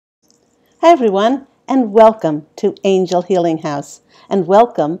Hi everyone, and welcome to Angel Healing House, and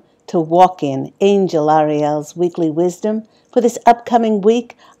welcome to Walk In Angel Ariel's Weekly Wisdom for this upcoming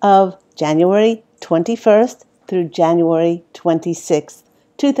week of January 21st through January 26th,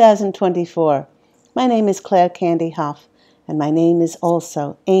 2024. My name is Claire Candy Hoff, and my name is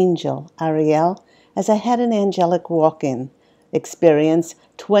also Angel Ariel, as I had an angelic walk-in experience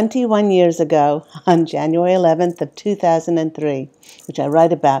 21 years ago on January 11th of 2003, which I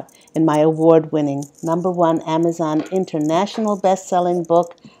write about in my award-winning #1 Amazon international best-selling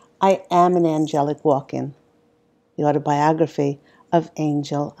book, I Am an Angelic Walk-In, the autobiography of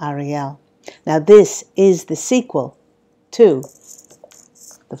Angel Ariel. Now this is the sequel to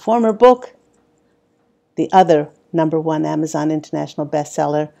the former book, the other #1 Amazon international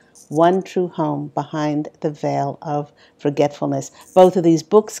bestseller, One True Home Behind the Veil of Forgetfulness. Both of these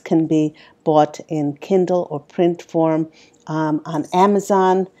books can be bought in Kindle or print form on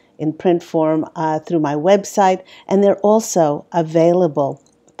Amazon, in print form through my website, and they're also available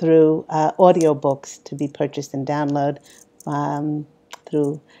through audiobooks to be purchased and download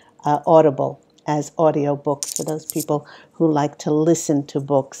through Audible as audiobooks for those people who like to listen to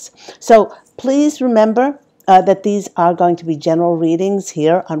books. So please remember that these are going to be general readings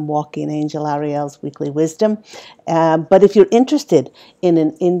here on Walking Angel Ariel's Weekly Wisdom. But if you're interested in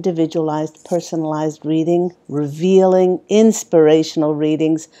an individualized, personalized reading, revealing, inspirational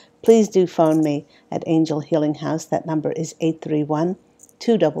readings, please do phone me at Angel Healing House. That number is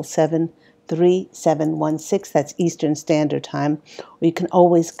 831-277-3716. That's Eastern Standard Time. Or you can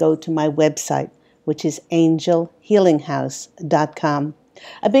always go to my website, which is angelhealinghouse.com.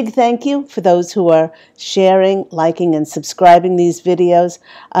 A big thank you for those who are sharing, liking, and subscribing these videos.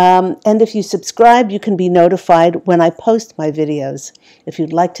 And if you subscribe, you can be notified when I post my videos. If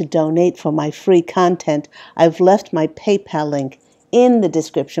you'd like to donate for my free content, I've left my PayPal link in the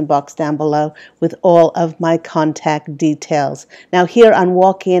description box down below with all of my contact details. Now here on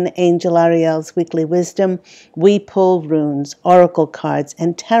Walk In Angel Ariel's Weekly Wisdom, we pull runes, oracle cards,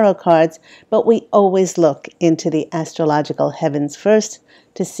 and tarot cards, but we always look into the astrological heavens first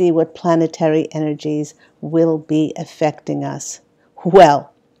to see what planetary energies will be affecting us. Well,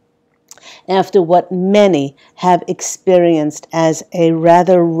 after what many have experienced as a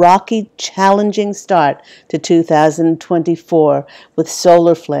rather rocky, challenging start to 2024 with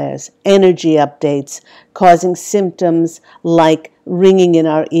solar flares, energy updates, causing symptoms like ringing in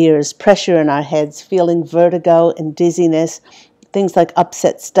our ears, pressure in our heads, feeling vertigo and dizziness, things like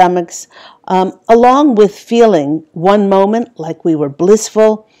upset stomachs, along with feeling one moment like we were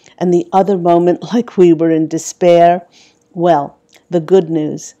blissful and the other moment like we were in despair. Well, the good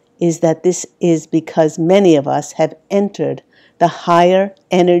news is that this is because many of us have entered the higher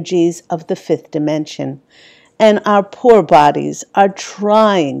energies of the fifth dimension. And our poor bodies are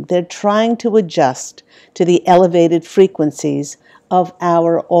they're trying to adjust to the elevated frequencies of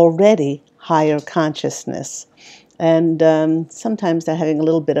our already higher consciousness. And sometimes they're having a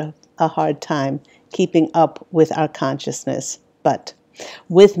little bit of a hard time keeping up with our consciousness. But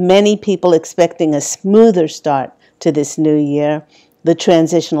with many people expecting a smoother start to this new year, the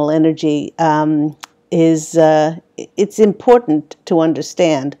transitional energy it's important to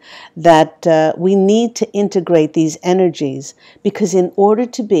understand that we need to integrate these energies, because in order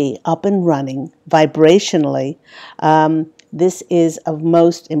to be up and running vibrationally, this is of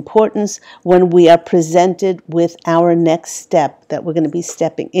most importance when we are presented with our next step that we're going to be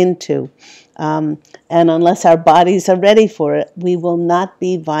stepping into. And unless our bodies are ready for it, we will not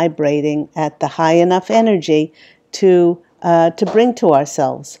be vibrating at the high enough energy to bring to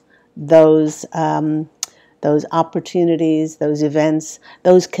ourselves those opportunities, those events,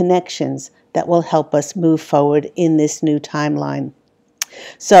 those connections that will help us move forward in this new timeline.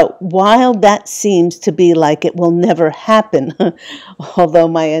 So while that seems to be like it will never happen, although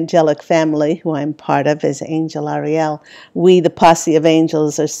my angelic family, who I'm part of as Angel Ariel, we, the posse of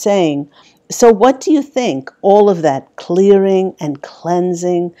angels, are saying, so what do you think all of that clearing and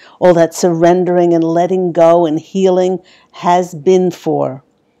cleansing, all that surrendering and letting go and healing has been for?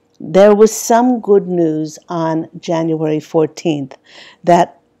 There was some good news on January 14th,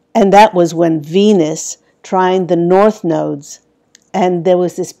 and that was when Venus trined the north nodes, and there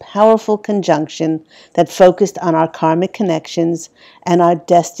was this powerful conjunction that focused on our karmic connections and our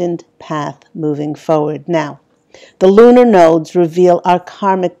destined path moving forward. Now, the lunar nodes reveal our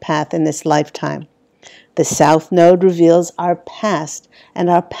karmic path in this lifetime. The south node reveals our past and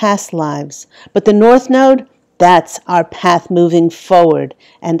our past lives, but the north node, that's our path moving forward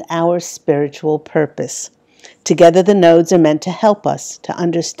and our spiritual purpose. Together, the nodes are meant to help us to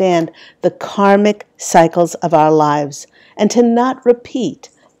understand the karmic cycles of our lives and to not repeat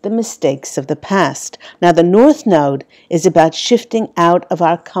the mistakes of the past. Now, the North Node is about shifting out of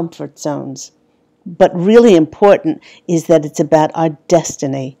our comfort zones. But really important is that it's about our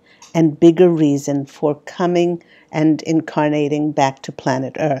destiny and bigger reason for coming and incarnating back to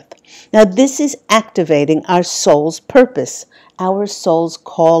planet Earth. Now, this is activating our soul's purpose, our soul's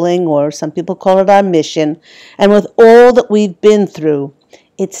calling, or some people call it our mission. And with all that we've been through,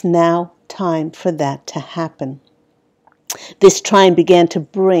 it's now time for that to happen. This trine began to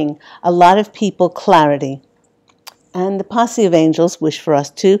bring a lot of people clarity. And the posse of angels wish for us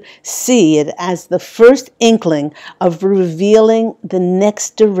to see it as the first inkling of revealing the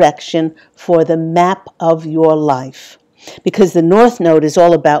next direction for the map of your life. Because the North Node is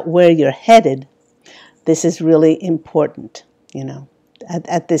all about where you're headed. This is really important,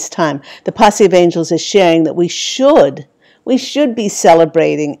 at this time. The posse of angels is sharing that we should be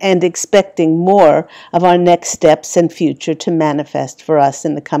celebrating and expecting more of our next steps and future to manifest for us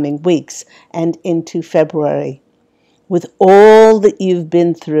in the coming weeks and into February. With all that you've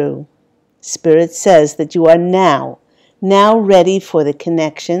been through, Spirit says that you are now ready for the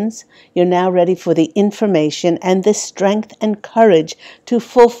connections. You're now ready for the information and the strength and courage to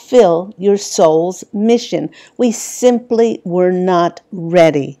fulfill your soul's mission. We simply were not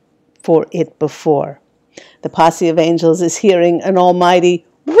ready for it before. The posse of angels is hearing an almighty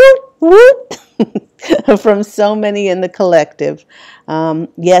whoop, whoop from so many in the collective.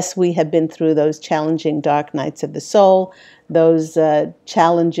 Yes, we have been through those challenging dark nights of the soul, those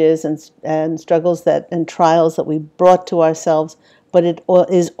challenges and struggles and trials that we brought to ourselves, but it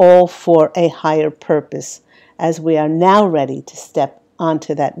is all for a higher purpose as we are now ready to step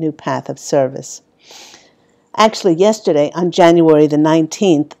onto that new path of service. Actually, yesterday, on January the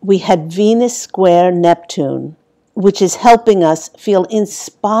 19th, we had Venus square Neptune, which is helping us feel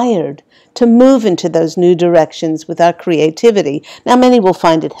inspired to move into those new directions with our creativity. Now, many will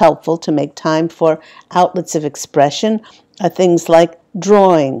find it helpful to make time for outlets of expression, things like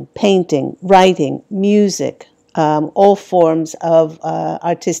drawing, painting, writing, music, all forms of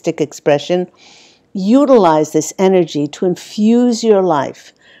artistic expression. Utilize this energy to infuse your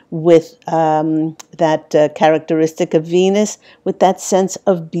life with that characteristic of Venus, with that sense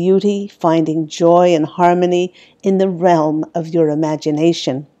of beauty, finding joy and harmony in the realm of your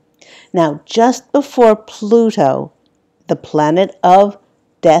imagination. Now, just before Pluto, the planet of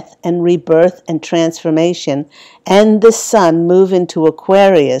death and rebirth and transformation, and the Sun move into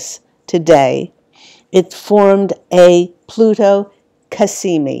Aquarius today, it formed a Pluto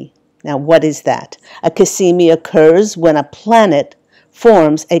Cassimi. Now, what is that? A Cassimi occurs when a planet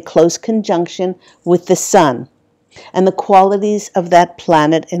forms a close conjunction with the Sun, and the qualities of that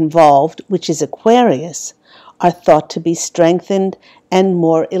planet involved, which is Aquarius, are thought to be strengthened and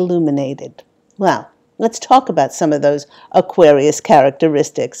more illuminated. Well, let's talk about some of those Aquarius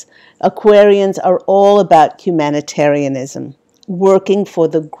characteristics. Aquarians are all about humanitarianism, working for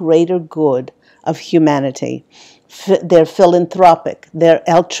the greater good of humanity. They're philanthropic, they're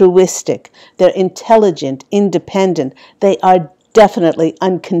altruistic, they're intelligent, independent. They are definitely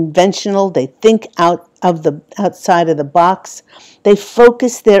unconventional. They think outside of the box. They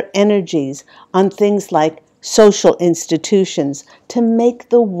focus their energies on things like social institutions to make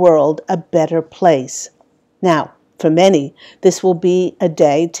the world a better place. Now, for many, this will be a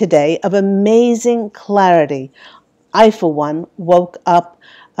day today of amazing clarity. I, for one, woke up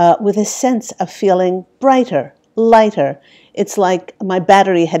with a sense of feeling brighter, lighter. It's like my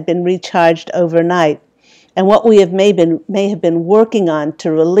battery had been recharged overnight. And what we may have been working on to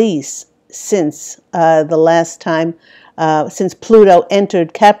release since the last time, since Pluto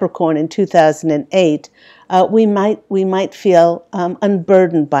entered Capricorn in 2008, we might feel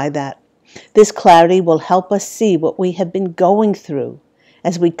unburdened by that. This clarity will help us see what we have been going through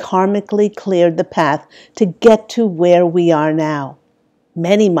as we karmically cleared the path to get to where we are now.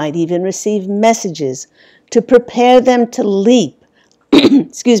 Many might even receive messages to prepare them to leap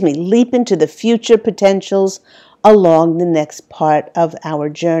into the future potentials along the next part of our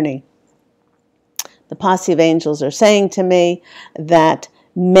journey. The posse of angels are saying to me that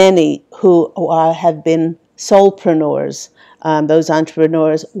many who have been soulpreneurs, those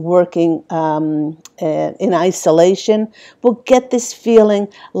entrepreneurs working in isolation, will get this feeling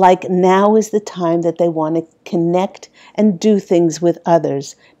like now is the time that they want to connect and do things with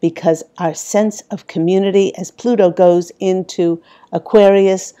others, because our sense of community, as Pluto goes into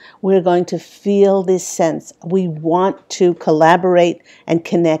Aquarius, we're going to feel this sense. We want to collaborate and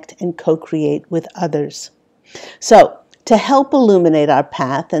connect and co-create with others. So, to help illuminate our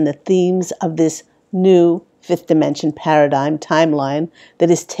path and the themes of this new fifth dimension paradigm timeline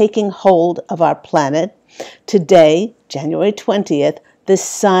that is taking hold of our planet, today, January 20th, the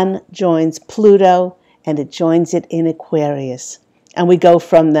sun joins Pluto, and it joins it in Aquarius. And we go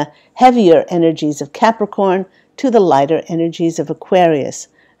from the heavier energies of Capricorn to the lighter energies of Aquarius.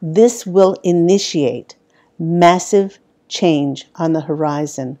 This will initiate massive change on the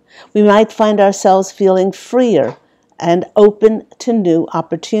horizon. We might find ourselves feeling freer and open to new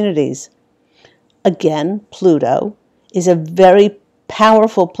opportunities. Again, Pluto is a very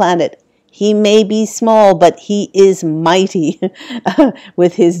powerful planet. He may be small, but he is mighty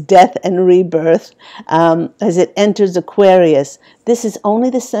with his death and rebirth as it enters Aquarius. This is only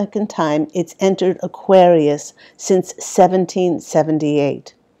the second time it's entered Aquarius since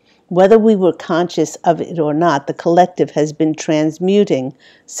 1778. Whether we were conscious of it or not, the collective has been transmuting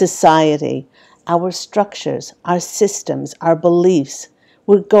society, our structures, our systems, our beliefs.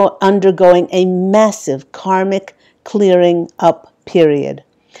 We're undergoing a massive karmic clearing up period.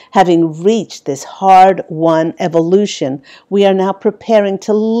 Having reached this hard-won evolution, we are now preparing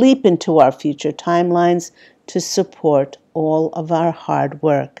to leap into our future timelines to support all of our hard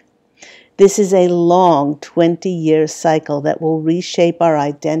work. This is a long 20-year cycle that will reshape our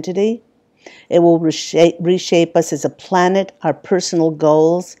identity. It will reshape us as a planet, our personal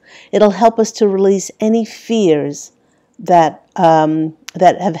goals. It'll help us to release any fears that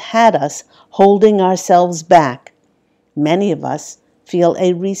have had us holding ourselves back. Many of us feel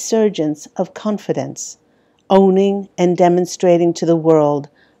a resurgence of confidence, owning and demonstrating to the world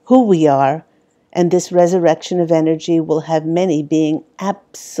who we are, and this resurrection of energy will have many being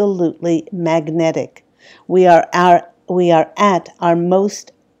absolutely magnetic. We are at our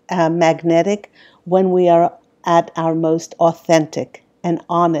most magnetic when we are at our most authentic and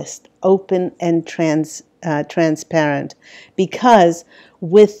honest, open and transparent. Because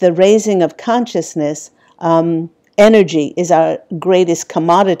with the raising of consciousness, energy is our greatest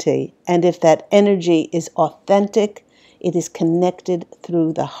commodity. And if that energy is authentic, it is connected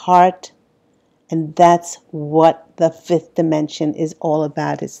through the heart. And that's what the fifth dimension is all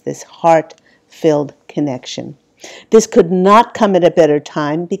about. It's this heart-filled connection. This could not come at a better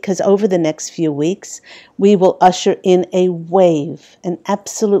time because over the next few weeks, we will usher in a wave, an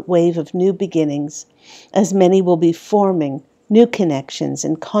absolute wave of new beginnings, as many will be forming new connections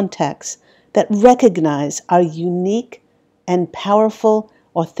and contacts that recognize our unique and powerful,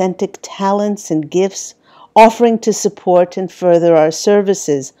 authentic talents and gifts, offering to support and further our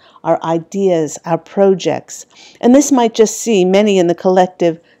services, our ideas, our projects. And this might just see many in the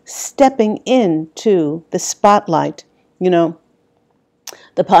collective stepping into the spotlight. You know,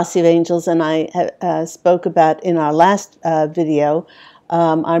 the Posse of Angels and I spoke about in our last video,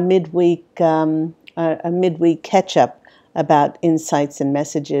 our midweek catch-up about insights and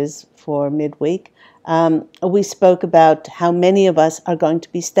messages for midweek. We spoke about how many of us are going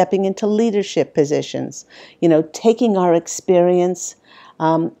to be stepping into leadership positions, you know, taking our experience,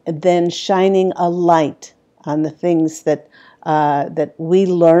 then shining a light on the things that we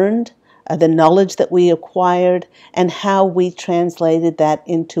learned, the knowledge that we acquired, and how we translated that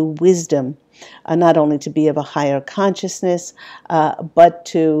into wisdom, not only to be of a higher consciousness, but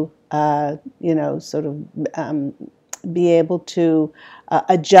to, sort of be able to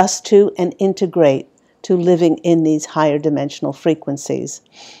adjust to and integrate to living in these higher dimensional frequencies.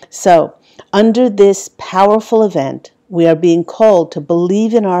 So, under this powerful event, we are being called to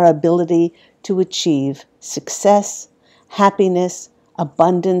believe in our ability to achieve success, happiness,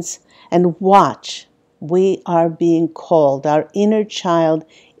 abundance, and watch. We are being called, our inner child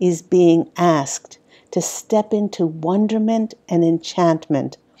is being asked to step into wonderment and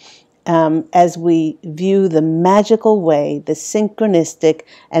enchantment as we view the magical way, the synchronistic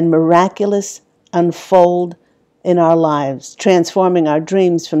and miraculous unfold in our lives, transforming our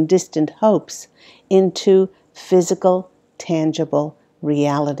dreams from distant hopes into physical, tangible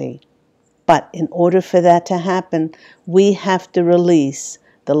reality. But in order for that to happen, we have to release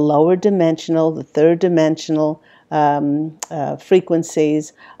the lower dimensional, the third dimensional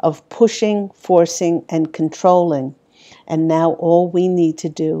frequencies of pushing, forcing, and controlling. And now all we need to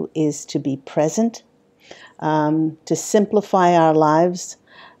do is to be present, to simplify our lives,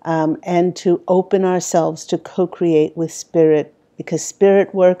 and to open ourselves to co-create with Spirit, because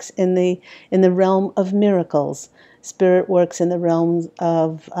Spirit works in the realm of miracles. Spirit works in the realms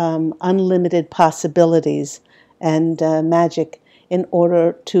of unlimited possibilities and magic in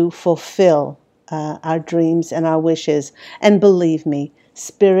order to fulfill our dreams and our wishes. And believe me,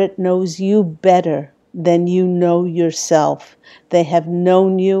 Spirit knows you better than you know yourself. They have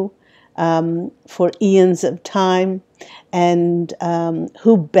known you for eons of time, and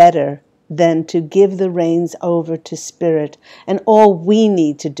who better than to give the reins over to Spirit? And all we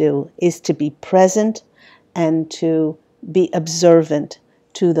need to do is to be present and to be observant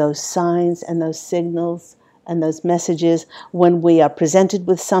to those signs and those signals and those messages when we are presented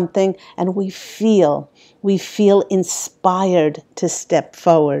with something and we feel inspired to step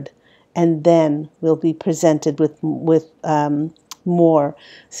forward, and then we'll be presented with more.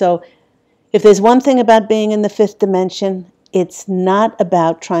 So if there's one thing about being in the fifth dimension, it's not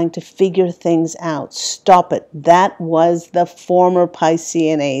about trying to figure things out. Stop it. That was the former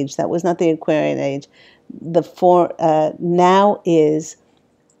Piscean age. That was not the Aquarian age. Now is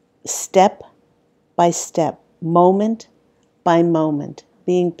step by step, moment by moment,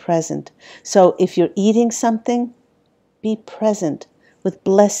 being present. So if you're eating something, be present with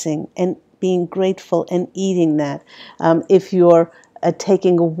blessing and being grateful and eating that. If you're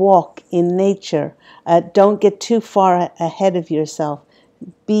taking a walk in nature, don't get too far ahead of yourself.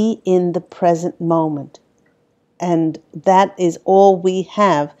 Be in the present moment. And that is all we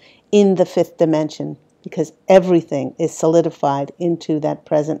have in the fifth dimension, because everything is solidified into that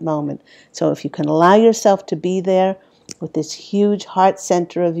present moment. So if you can allow yourself to be there with this huge heart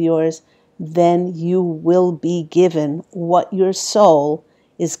center of yours, then you will be given what your soul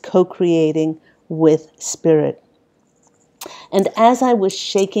is co-creating with spirit. And as I was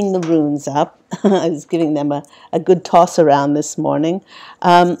shaking the runes up, I was giving them a good toss around this morning,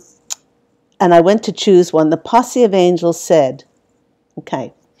 and I went to choose one. The posse of angels said,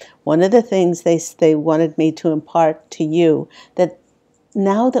 okay, one of the things they wanted me to impart to you, that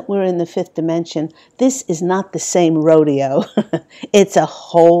now that we're in the fifth dimension, this is not the same rodeo. It's a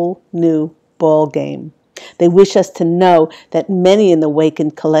whole new ball game. They wish us to know that many in the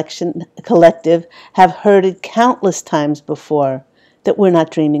Awakened Collective have heard it countless times before, that we're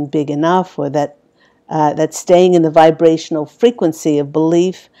not dreaming big enough, or that staying in the vibrational frequency of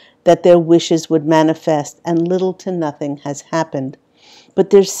belief that their wishes would manifest, and little to nothing has happened. But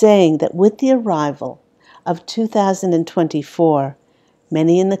they're saying that with the arrival of 2024,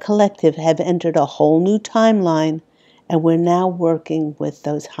 many in the collective have entered a whole new timeline, and we're now working with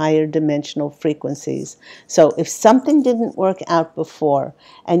those higher dimensional frequencies. So if something didn't work out before,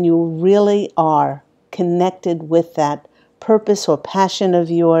 and you really are connected with that purpose or passion of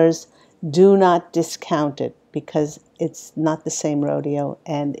yours, do not discount it, because it's not the same rodeo,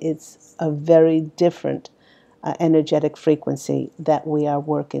 and it's a very different energetic frequency that we are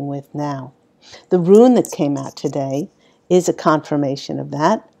working with now. The rune that came out today is a confirmation of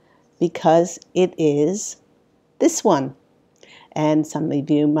that, because it is this one. And some of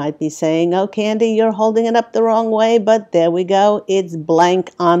you might be saying, oh, Candy, you're holding it up the wrong way, but there we go. It's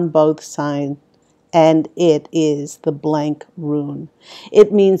blank on both sides, and it is the blank rune.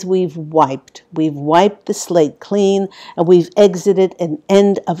 It means we've wiped the slate clean, and we've exited an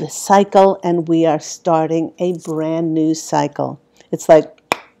end of a cycle, and we are starting a brand new cycle. It's like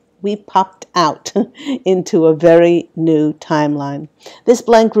we popped out into a very new timeline. This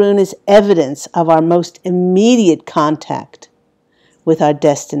blank rune is evidence of our most immediate contact with our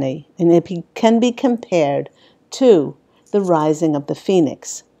destiny, and it can be compared to the rising of the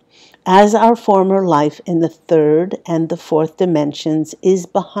phoenix. As our former life in the third and the fourth dimensions is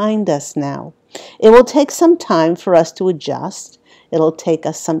behind us now, it will take some time for us to adjust. It'll take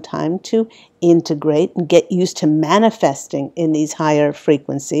us some time to integrate and get used to manifesting in these higher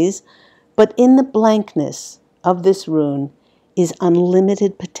frequencies. But in the blankness of this rune is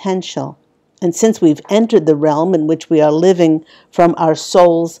unlimited potential. And since we've entered the realm in which we are living from our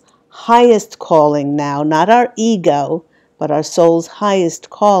soul's highest calling now, not our ego, but our soul's highest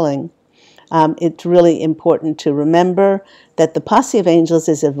calling, it's really important to remember that the posse of angels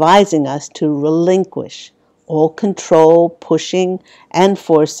is advising us to relinquish all control, pushing and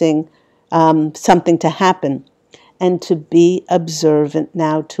forcing something to happen, and to be observant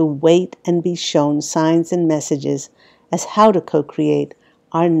now, to wait and be shown signs and messages as how to co-create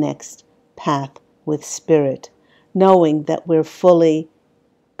our next path with spirit, knowing that we're fully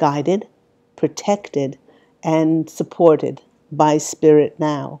guided, protected, and supported by spirit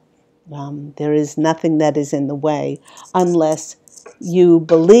now. There is nothing that is in the way, unless you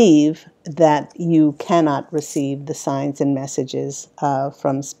believe that you cannot receive the signs and messages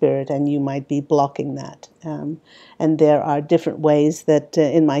from spirit, and you might be blocking that. And there are different ways that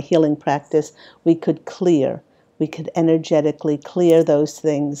in my healing practice we could energetically clear those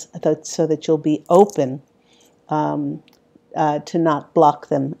things, so that you'll be open to not block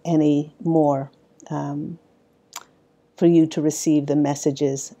them anymore, for you to receive the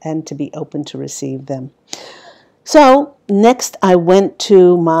messages and to be open to receive them. So next I went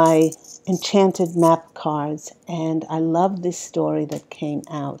to my enchanted map cards, and I love this story that came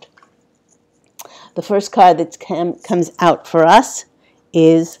out. The first card that comes out for us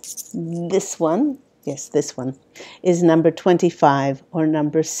is this one, yes, this one, is number 25 or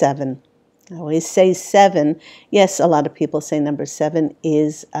number 7. I always say 7. Yes, a lot of people say number 7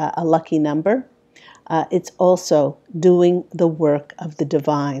 is a lucky number. It's also doing the work of the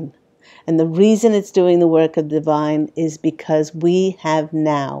divine. And the reason it's doing the work of the divine is because we have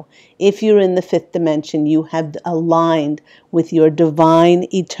now, if you're in the 5th dimension, you have aligned with your divine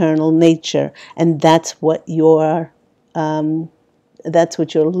eternal nature. And that's what you're living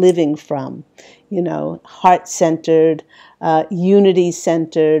from, heart-centered,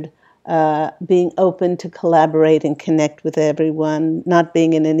 unity-centered, being open to collaborate and connect with everyone, not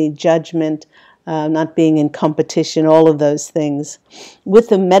being in any judgment, not being in competition, all of those things. With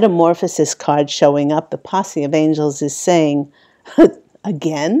the Metamorphosis card showing up, the posse of angels is saying,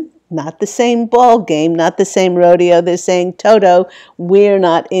 again, not the same ball game, not the same rodeo. They're saying, Toto, we're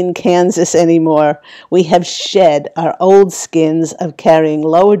not in Kansas anymore. We have shed our old skins of carrying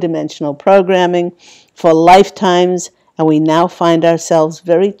lower dimensional programming for lifetimes, and we now find ourselves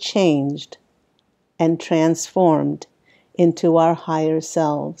very changed and transformed into our higher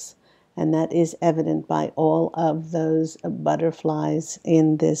selves. And that is evident by all of those butterflies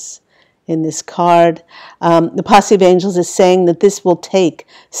in this card. The posse of angels is saying that this will take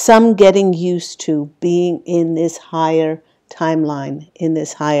some getting used to being in this higher timeline, in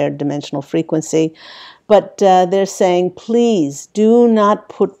this higher dimensional frequency. But they're saying, please do not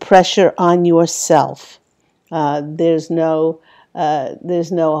put pressure on yourself. There's no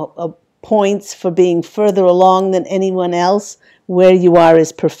points for being further along than anyone else. Where you are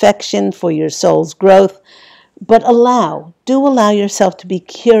is perfection for your soul's growth. But do allow yourself to be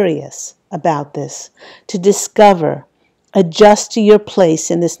curious about this, to discover, adjust to your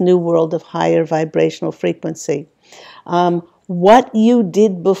place in this new world of higher vibrational frequency. What you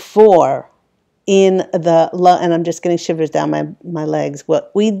did before and I'm just getting shivers down my legs,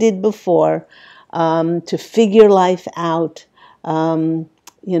 what we did before to figure life out,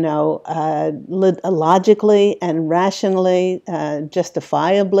 logically and rationally,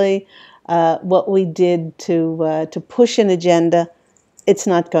 justifiably, what we did to push an agenda, it's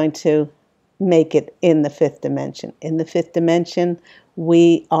not going to make it in the 5th dimension. In the 5th dimension,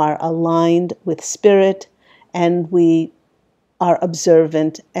 we are aligned with spirit, and we are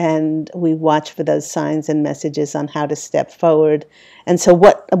observant, and we watch for those signs and messages on how to step forward. And so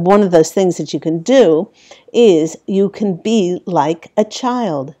one of those things that you can do is you can be like a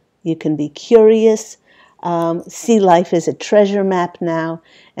child. You can be curious, see life as a treasure map now,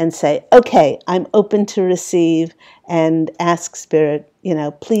 and say, okay, I'm open to receive, and ask Spirit,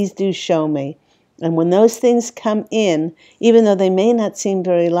 please do show me. And when those things come in, even though they may not seem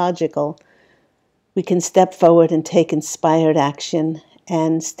very logical, we can step forward and take inspired action,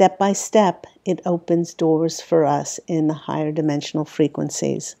 and step by step, it opens doors for us in the higher dimensional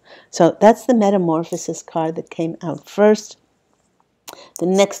frequencies. So that's the Metamorphosis card that came out first. The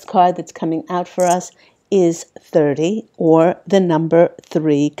next card that's coming out for us is 30, or the number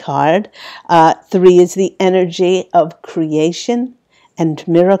 3 card. 3 is the energy of creation and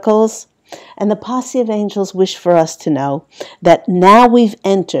miracles. And the posse of angels wish for us to know that now we've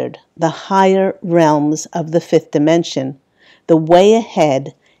entered the higher realms of the 5th dimension. The way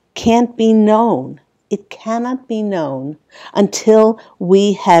ahead can't be known. It cannot be known until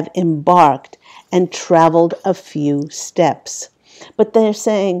we have embarked and traveled a few steps. But they're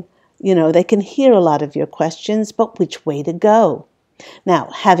saying, they can hear a lot of your questions, but which way to go? Now,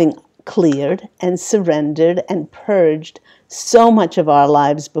 having cleared and surrendered and purged so much of our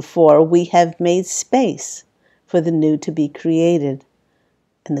lives before, we have made space for the new to be created.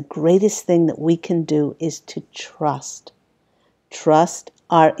 And the greatest thing that we can do is to trust. Trust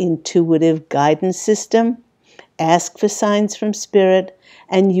our intuitive guidance system. Ask for signs from Spirit,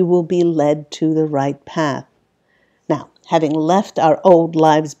 and you will be led to the right path. Now, having left our old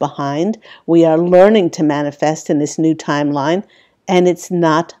lives behind, we are learning to manifest in this new timeline. And it's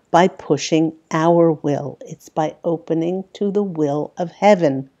not by pushing our will. It's by opening to the will of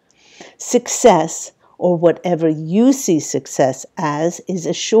heaven. Success, or whatever you see success as, is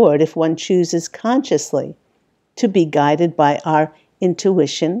assured if one chooses consciously to be guided by our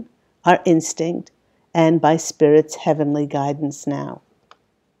intuition, our instinct, and by Spirit's heavenly guidance now.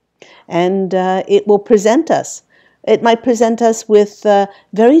 And it will present us. It might present us with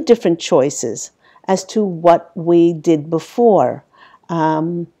very different choices as to what we did before.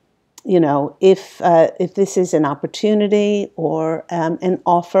 If this is an opportunity or an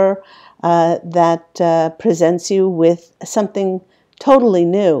offer that presents you with something totally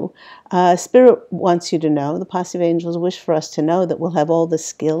new, Spirit wants you to know, the posse of angels wish for us to know that we'll have all the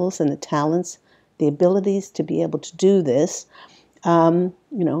skills and the talents, the abilities to be able to do this. We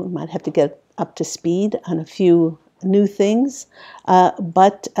might have to get up to speed on a few new things,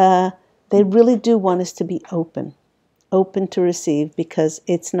 but they really do want us to be open to receive, because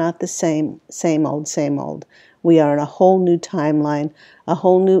it's not the same old, same old. We are in a whole new timeline, a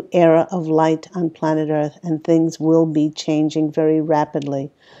whole new era of light on planet Earth, and things will be changing very rapidly.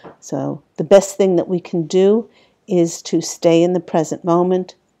 So the best thing that we can do is to stay in the present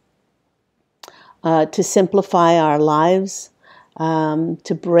moment, to simplify our lives,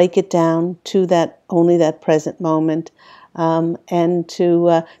 to break it down to only that present moment, and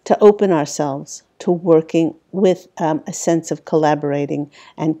to open ourselves to working with a sense of collaborating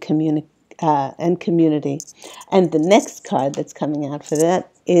and community. And the next card that's coming out for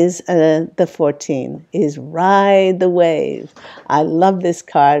that is the 14, is Ride the Wave. I love this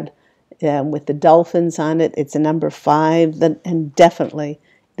card with the dolphins on it. It's a number 5, and definitely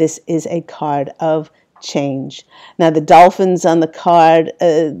this is a card of change. Now, the dolphins on the card,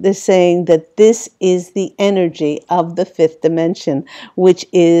 they're saying that this is the energy of the 5th dimension, which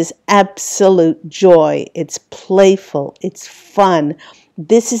is absolute joy. It's playful. It's fun.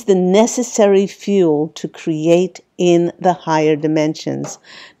 This is the necessary fuel to create in the higher dimensions.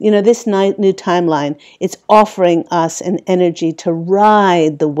 You know, this new timeline, it's offering us an energy to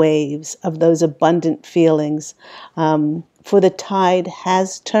ride the waves of those abundant feelings. For the tide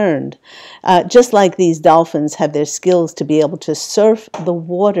has turned. Just like these dolphins have their skills to be able to surf the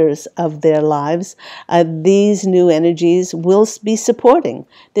waters of their lives, these new energies will be supporting.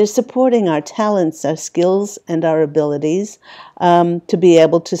 They're supporting our talents, our skills, and our abilities to be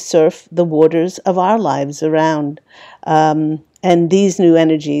able to surf the waters of our lives around. And these new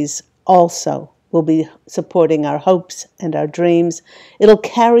energies also will be supporting our hopes and our dreams. It'll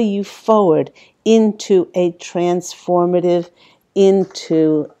carry you forward into a transformative,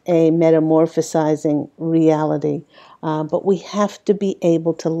 into a metamorphosizing reality. But we have to be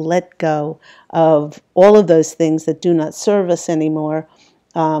able to let go of all of those things that do not serve us anymore,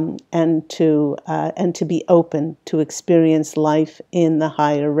 and to be open to experience life in the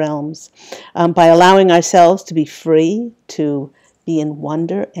higher realms. By allowing ourselves to be free, to be in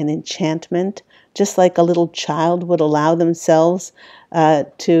wonder and enchantment, just like a little child would allow themselves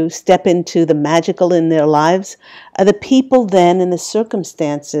to step into the magical in their lives, the people then and the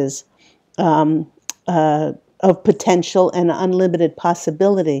circumstances of potential and unlimited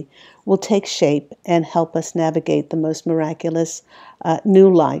possibility will take shape and help us navigate the most miraculous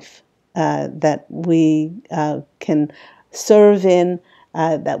new life that we can serve in,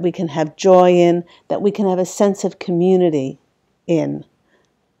 that we can have joy in, that we can have a sense of community in.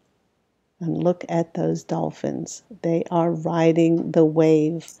 And look at those dolphins. They are riding the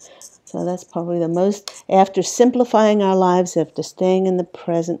wave. So that's probably the most, after simplifying our lives, after staying in the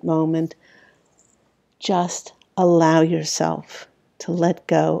present moment, just allow yourself to let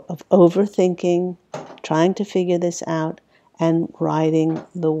go of overthinking, trying to figure this out, and riding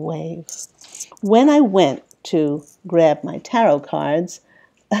the wave. When I went to grab my tarot cards,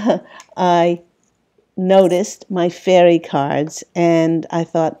 I noticed my fairy cards, and I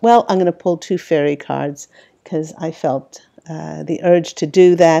thought, well, I'm going to pull 2 fairy cards because I felt the urge to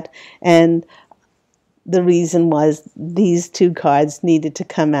do that, and the reason was these 2 cards needed to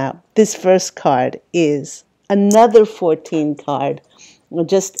come out. This first card is another 14 card. We're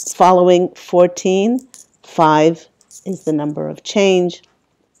just following 14. 5 is the number of change.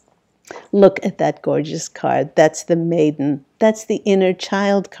 Look at that gorgeous card. That's the maiden. That's the inner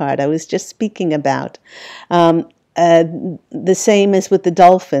child card I was just speaking about. The same as with the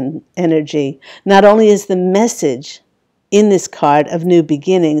dolphin energy. Not only is the message in this card of new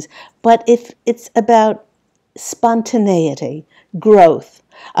beginnings, but if it's about spontaneity, growth,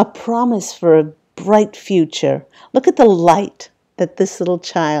 a promise for a bright future. Look at the light that this little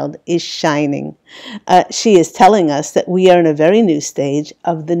child is shining. She is telling us that we are in a very new stage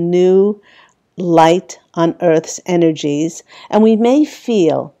of the new light on Earth's energies, and we may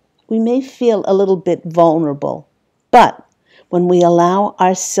feel a little bit vulnerable. But when we allow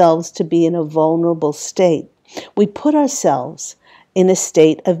ourselves to be in a vulnerable state, we put ourselves in a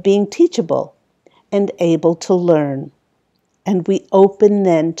state of being teachable and able to learn, and we open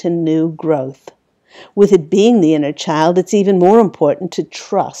then to new growth. With it being the inner child, it's even more important to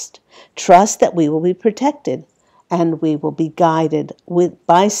trust that we will be protected and we will be guided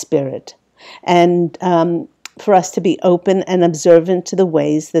by Spirit, and for us to be open and observant to the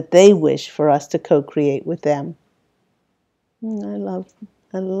ways that they wish for us to co-create with them.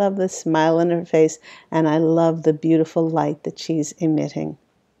 I love the smile on her face, and I love the beautiful light that she's emitting.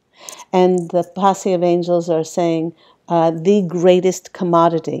 And the posse of angels are saying the greatest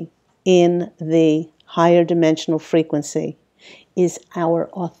commodity in the higher dimensional frequency is our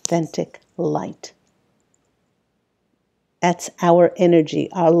authentic light. That's our energy,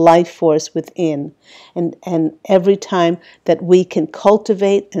 our life force within. And every time that we can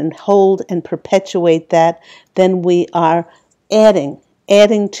cultivate and hold and perpetuate that, then we are adding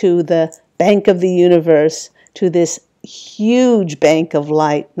to the bank of the universe, to this huge bank of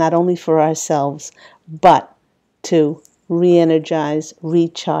light, not only for ourselves, but to re-energize,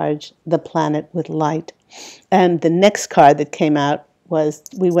 recharge the planet with light. And the next card that came out was,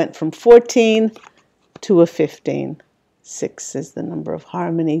 we went from 14 to a 15. 6 is the number of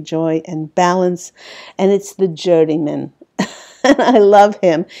harmony, joy, and balance, and it's the journeyman. And I love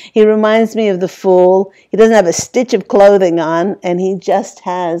him. He reminds me of the fool. He doesn't have a stitch of clothing on, and he just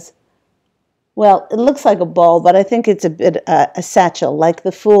has, well, it looks like a bowl, but I think it's a bit a satchel, like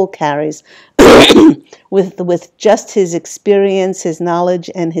the fool carries, with just his experience, his knowledge,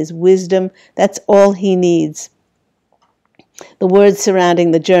 and his wisdom. That's all he needs. The words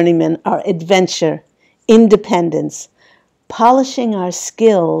surrounding the journeyman are adventure, independence, polishing our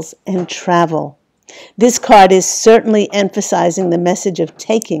skills, and travel. This card is certainly emphasizing the message of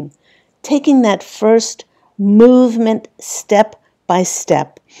taking that first movement step by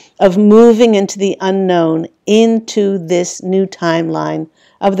step, of moving into the unknown, into this new timeline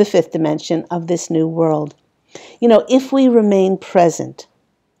of the fifth dimension, of this new world. You know, if we remain present,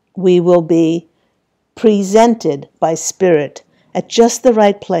 we will be presented by Spirit at just the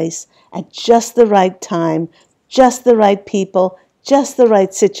right place, at just the right time, just the right people, just the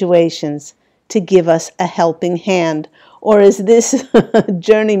right situations to give us a helping hand. Or as this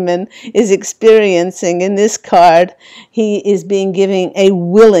journeyman is experiencing in this card, he is being given a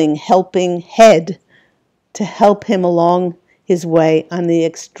willing, helping head to help him along his way on the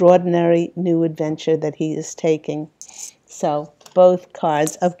extraordinary new adventure that he is taking. So both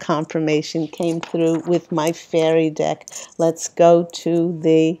cards of confirmation came through with my fairy deck. Let's go to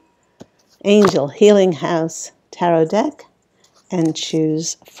the Angel Healing House Tarot deck and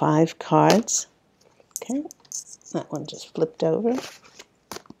choose 5 cards. Okay, that one just flipped over.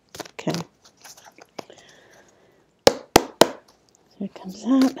 Okay, here comes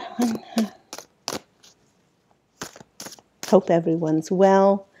that. Hope everyone's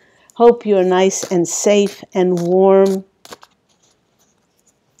well. Hope you're nice and safe and warm.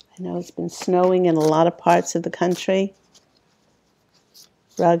 I know it's been snowing in a lot of parts of the country.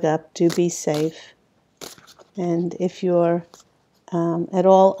 Rug up, do be safe. And if you're at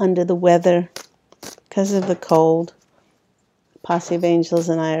all under the weather because of the cold, Posse of Angels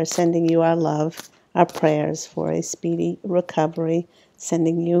and I are sending you our love, our prayers for a speedy recovery,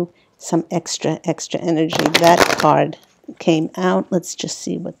 sending you some extra energy. That card came out. Let's just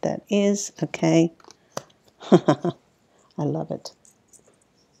see what that is. Okay. I love it.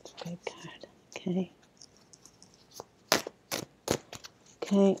 Great card. Okay.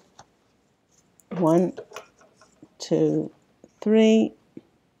 Okay. 1, 2, 3.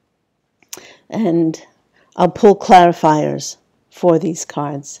 And I'll pull clarifiers for these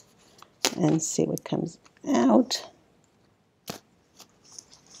cards and see what comes out.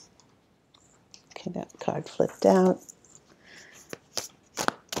 Okay, that card flipped out.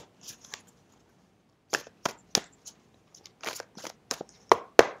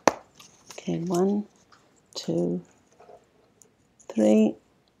 Okay, 1, 2, 3.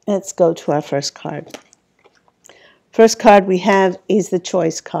 Let's go to our first card. First card we have is the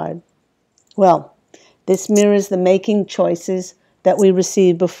choice card. Well, this mirrors the making choices that we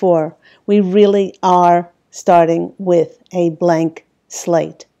received before. We really are starting with a blank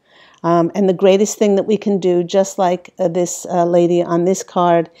slate. And the greatest thing that we can do, just like this lady on this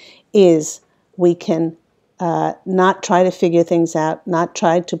card, is we can not try to figure things out, not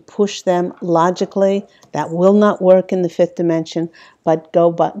try to push them logically. That will not work in the fifth dimension, but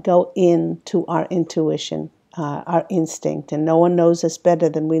go into our intuition, our instinct. And no one knows us better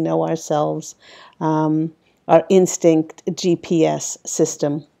than we know ourselves. Our instinct GPS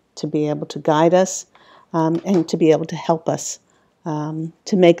system to be able to guide us and to be able to help us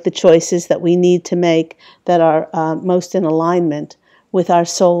to make the choices that we need to make that are most in alignment with our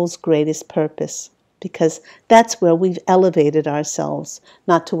soul's greatest purpose. Because that's where we've elevated ourselves,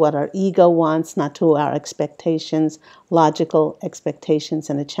 not to what our ego wants, not to our expectations, logical expectations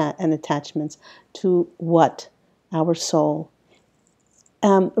and attachments, to what our soul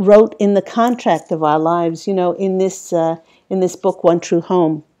wrote in the contract of our lives. You know, in this book, One True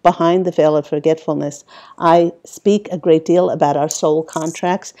Home, Behind the Veil of Forgetfulness, I speak a great deal about our soul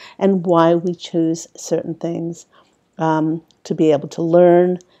contracts and why we choose certain things to be able to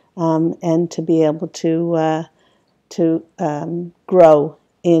learn and to be able to grow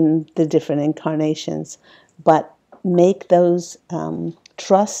in the different incarnations. But make those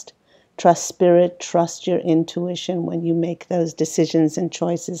trust Trust spirit, trust your intuition when you make those decisions and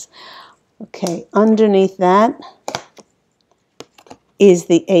choices. Okay, underneath that is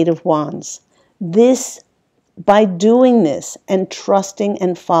the Eight of Wands. By doing this and trusting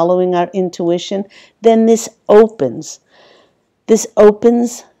and following our intuition, then this opens. This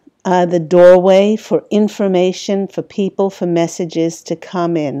opens the doorway for information, for people, for messages to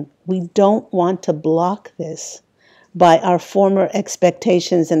come in. We don't want to block this by our former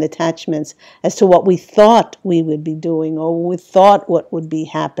expectations and attachments as to what we thought we would be doing or we thought what would be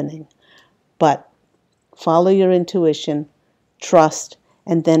happening. But follow your intuition, trust,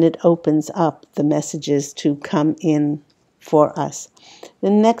 and then it opens up the messages to come in for us. The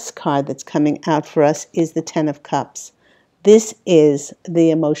next card that's coming out for us is the Ten of Cups. This is the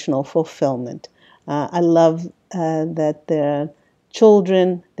emotional fulfillment. I love that there are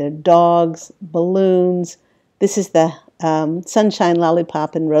children, there are dogs, balloons. This is the Sunshine,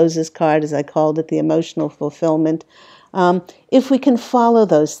 Lollipop, and Roses card, as I called it, the emotional fulfillment. If we can follow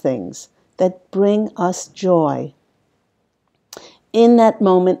those things that bring us joy, in that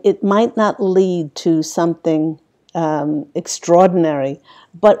moment, it might not lead to something extraordinary,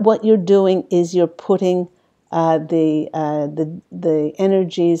 but what you're doing is you're putting the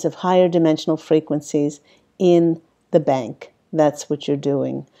energies of higher dimensional frequencies in the bank. That's what you're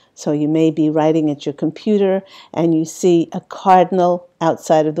doing. So you may be writing at your computer and you see a cardinal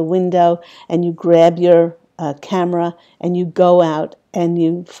outside of the window and you grab your camera and you go out and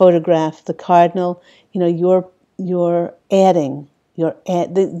you photograph the cardinal. You know, you're adding.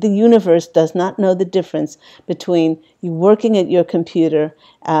 The universe does not know the difference between you working at your computer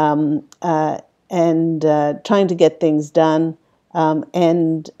and trying to get things done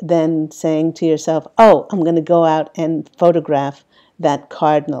and then saying to yourself, oh, I'm going to go out and photograph that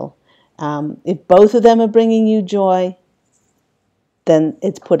cardinal. If both of them are bringing you joy, then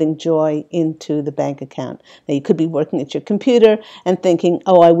it's putting joy into the bank account. Now, you could be working at your computer and thinking,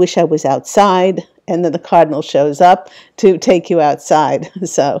 oh, I wish I was outside, and then the cardinal shows up to take you outside.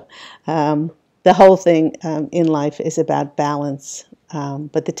 So the whole thing in life is about balance.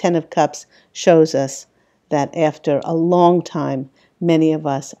 But the Ten of Cups shows us that after a long time, many of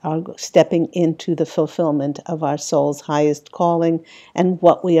us are stepping into the fulfillment of our soul's highest calling and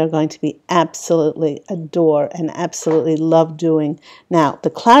what we are going to be absolutely adore and absolutely love doing. Now, the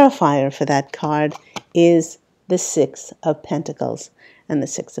clarifier for that card is the Six of Pentacles. And the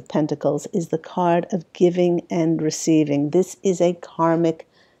Six of Pentacles is the card of giving and receiving. This is a karmic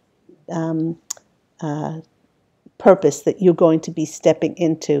purpose that you're going to be stepping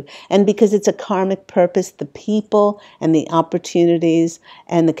into. And because it's a karmic purpose, the people and the opportunities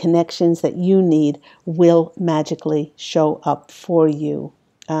and the connections that you need will magically show up for you.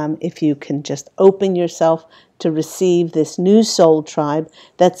 If you can just open yourself to receive this new soul tribe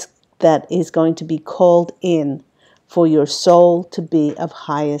that is going to be called in for your soul to be of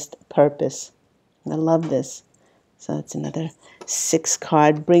highest purpose. I love this. So that's another 6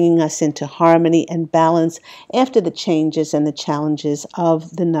 card, bringing us into harmony and balance after the changes and the challenges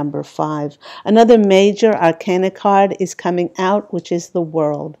of the number 5. Another major arcana card is coming out, which is the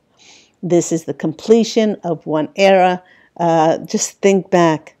World. This is the completion of one era. Just think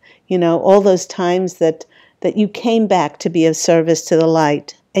back, all those times that you came back to be of service to the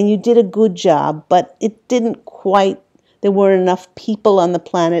light, and you did a good job, but it didn't quite. There weren't enough people on the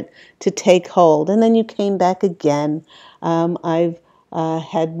planet to take hold. And then you came back again. I've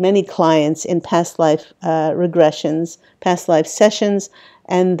had many clients in past life regressions, past life sessions,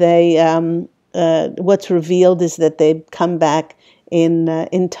 and they what's revealed is that they've come back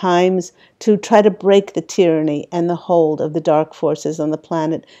in times to try to break the tyranny and the hold of the dark forces on the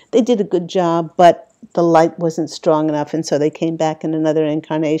planet. They did a good job, but the light wasn't strong enough, and so they came back in another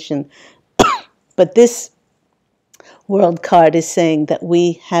incarnation. But this World card is saying that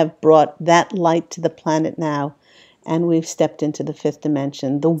we have brought that light to the planet now, and we've stepped into the 5th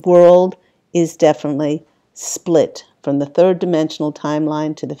dimension. The world is definitely split from the 3rd dimensional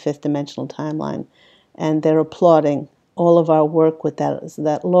timeline to the 5th dimensional timeline, and they're applauding all of our work with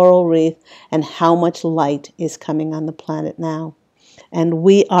that laurel wreath and how much light is coming on the planet now. And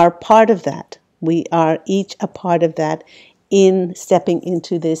we are part of that. We are each a part of that in stepping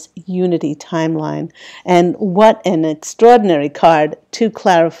into this unity timeline. And what an extraordinary card to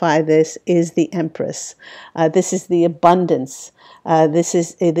clarify this is the Empress. This is the abundance. This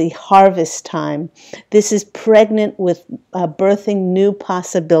is the harvest time. This is pregnant with birthing new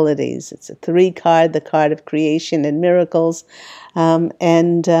possibilities. It's a 3 card, the card of creation and miracles.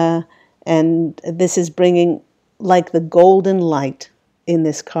 And this is bringing like the golden light in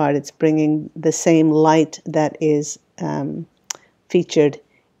this card. It's bringing the same light that is featured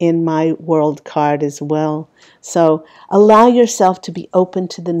in my world card as well. So allow yourself to be open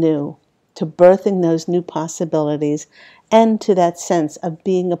to the new, to birthing those new possibilities, and to that sense of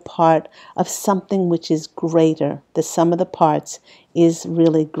being a part of something which is greater. The sum of the parts is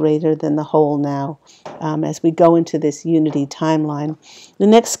really greater than the whole now, as we go into this unity timeline. The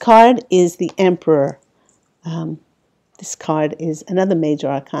next card is the Emperor. This card is another major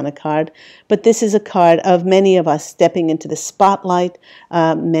arcana card, but this is a card of many of us stepping into the spotlight,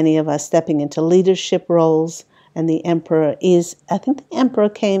 many of us stepping into leadership roles, and the Emperor is, I think the Emperor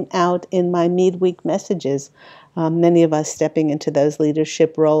came out in my midweek messages, many of us stepping into those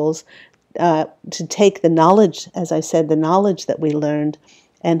leadership roles to take the knowledge, as I said, the knowledge that we learned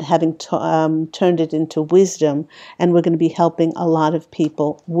and having turned it into wisdom, and we're going to be helping a lot of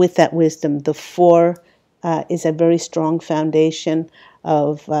people with that wisdom. The Four is a very strong foundation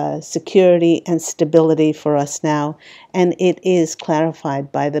of security and stability for us now, and it is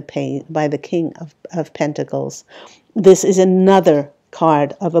clarified by the King of Pentacles. This is another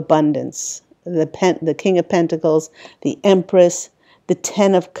card of abundance. The King of Pentacles, the Empress, the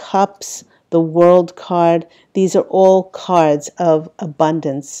Ten of Cups, the World card. These are all cards of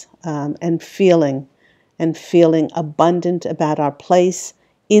abundance and feeling abundant about our place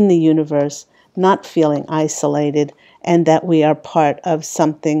in the universe, not feeling isolated, and that we are part of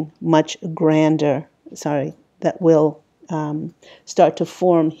something much grander, that will start to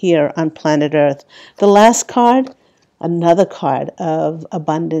form here on planet Earth. The last card, another card of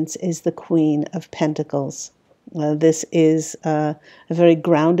abundance, is the Queen of Pentacles. This is a very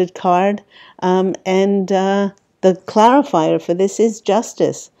grounded card, and the clarifier for this is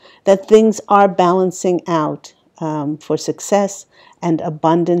justice, that things are balancing out for success and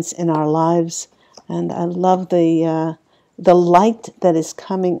abundance in our lives. And I love the light that is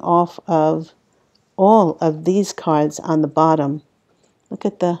coming off of all of these cards on the bottom. Look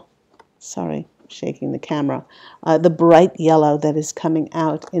at the, shaking the camera, the bright yellow that is coming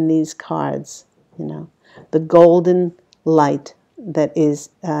out in these cards, the golden light that is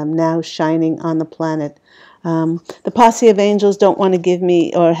now shining on the planet. The posse of angels don't want to give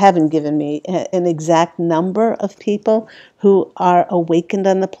me, or haven't given me, an exact number of people who are awakened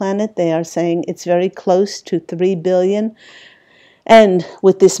on the planet. They are saying it's very close to 3 billion. And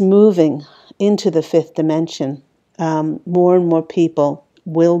with this moving into the fifth dimension, more and more people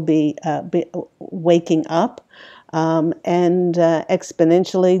will be waking up, and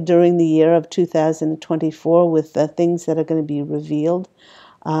exponentially during the year of 2024 with the things that are going to be revealed.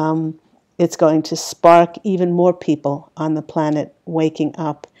 It's going to spark even more people on the planet waking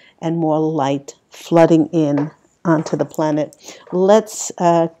up and more light flooding in onto the planet. Let's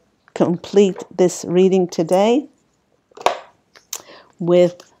complete this reading today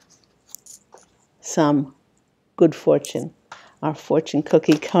with some good fortune. Our fortune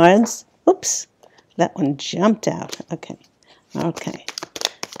cookie cards. Oops, that one jumped out. Okay.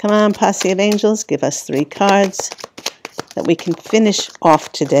 Come on, posse of angels, give us 3 cards that we can finish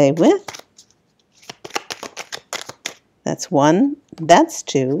off today with. That's 1. That's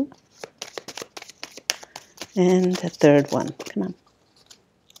 2. And a 3rd one.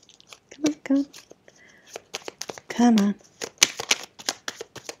 Come on.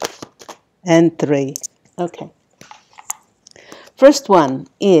 And 3. Okay. First one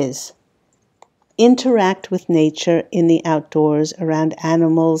is interact with nature in the outdoors, around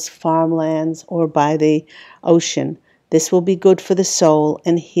animals, farmlands, or by the ocean. This will be good for the soul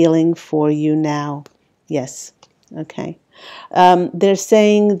and healing for you now. Yes. Okay. They're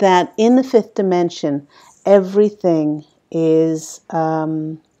saying that in the fifth dimension, everything is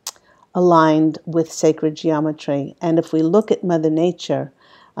aligned with sacred geometry. And if we look at Mother Nature,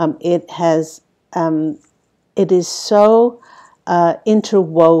 it is so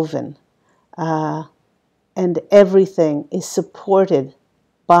interwoven, and everything is supported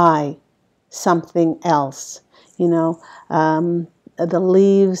by something else. The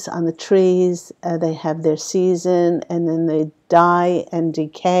leaves on the trees, they have their season, and then they die and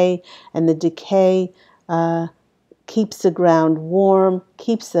decay, and the decay keeps the ground warm,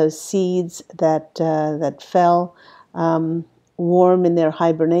 keeps those seeds that fell warm in their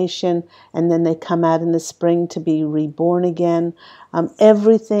hibernation, and then they come out in the spring to be reborn again.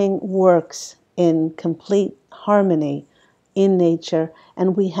 Everything works in complete harmony in nature,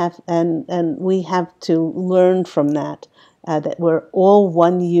 and we have to learn from that. That we're all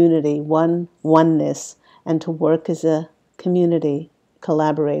one unity, one oneness, and to work as a community,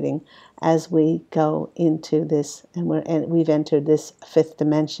 collaborating as we go into this, and we've entered this fifth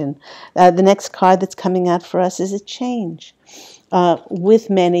dimension. The next card that's coming out for us is a change.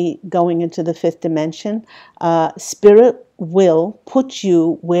 With many going into the fifth dimension, Spirit will put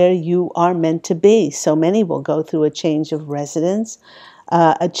you where you are meant to be. So many will go through a change of residence,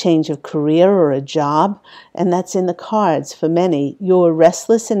 a change of career or a job, and that's in the cards for many. You're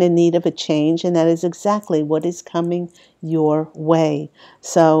restless and in need of a change, and that is exactly what is coming your way.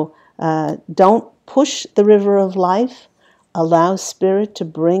 So don't push the river of life. Allow Spirit to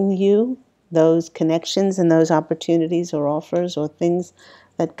bring you those connections and those opportunities or offers or things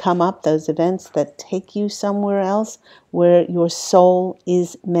that come up, those events that take you somewhere else where your soul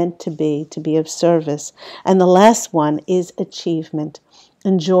is meant to be of service. And the last one is achievement.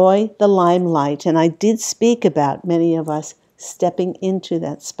 Enjoy the limelight. And I did speak about many of us stepping into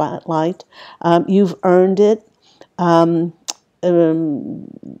that spotlight. You've earned it. Although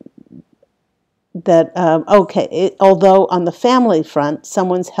on the family front,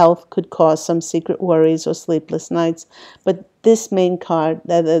 someone's health could cause some secret worries or sleepless nights, but this main card,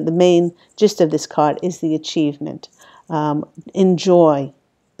 the main gist of this card is the achievement. Enjoy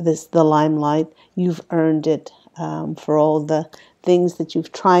the limelight. You've earned it for all the things that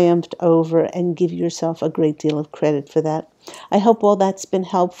you've triumphed over, and give yourself a great deal of credit for that. I hope all that's been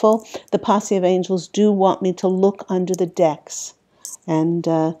helpful. The Posse of Angels do want me to look under the decks, and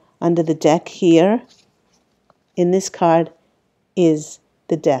under the deck here, in this card, is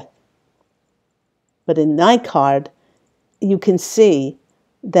the death. But in my card, you can see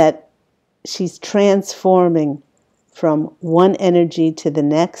that she's transforming from one energy to the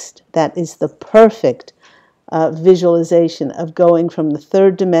next. That is the perfect visualization of going from the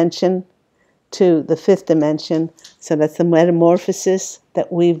third dimension to the fifth dimension. So that's the metamorphosis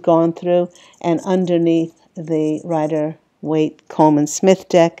that we've gone through. And underneath the Rider-Waite-Coleman-Smith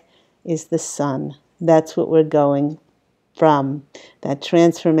deck is the sun. That's what we're going from, that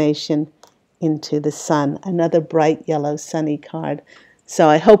transformation into the sun. Another bright yellow sunny card. So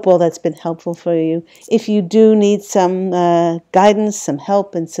I hope all that's been helpful for you. If you do need some guidance, some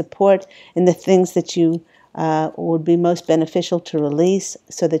help and support in the things that you would be most beneficial to release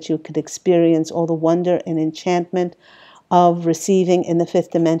so that you could experience all the wonder and enchantment of receiving in the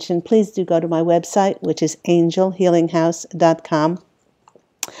fifth dimension, please do go to my website, which is angelhealinghouse.com.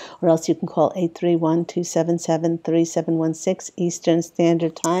 Or else you can call 831-277-3716 Eastern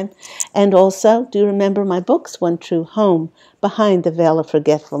Standard Time. And also, do remember my books, One True Home, Behind the Veil of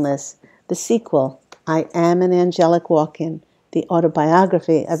Forgetfulness, the sequel, I Am an Angelic Walk-In, the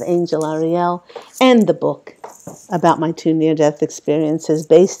autobiography of Angel Ariel, and the book about my 2 near-death experiences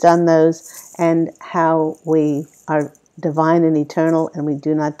based on those and how we are divine and eternal and we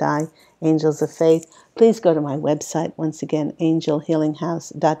do not die, angels of faith. Please go to my website, once again,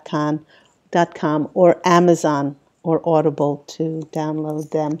 angelhealinghouse.com or Amazon or Audible to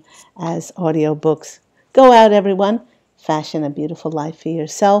download them as audiobooks. Go out, everyone. Fashion a beautiful life for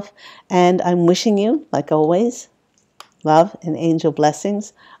yourself. And I'm wishing you, like always, love and angel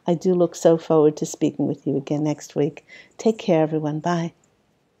blessings. I do look so forward to speaking with you again next week. Take care, everyone. Bye.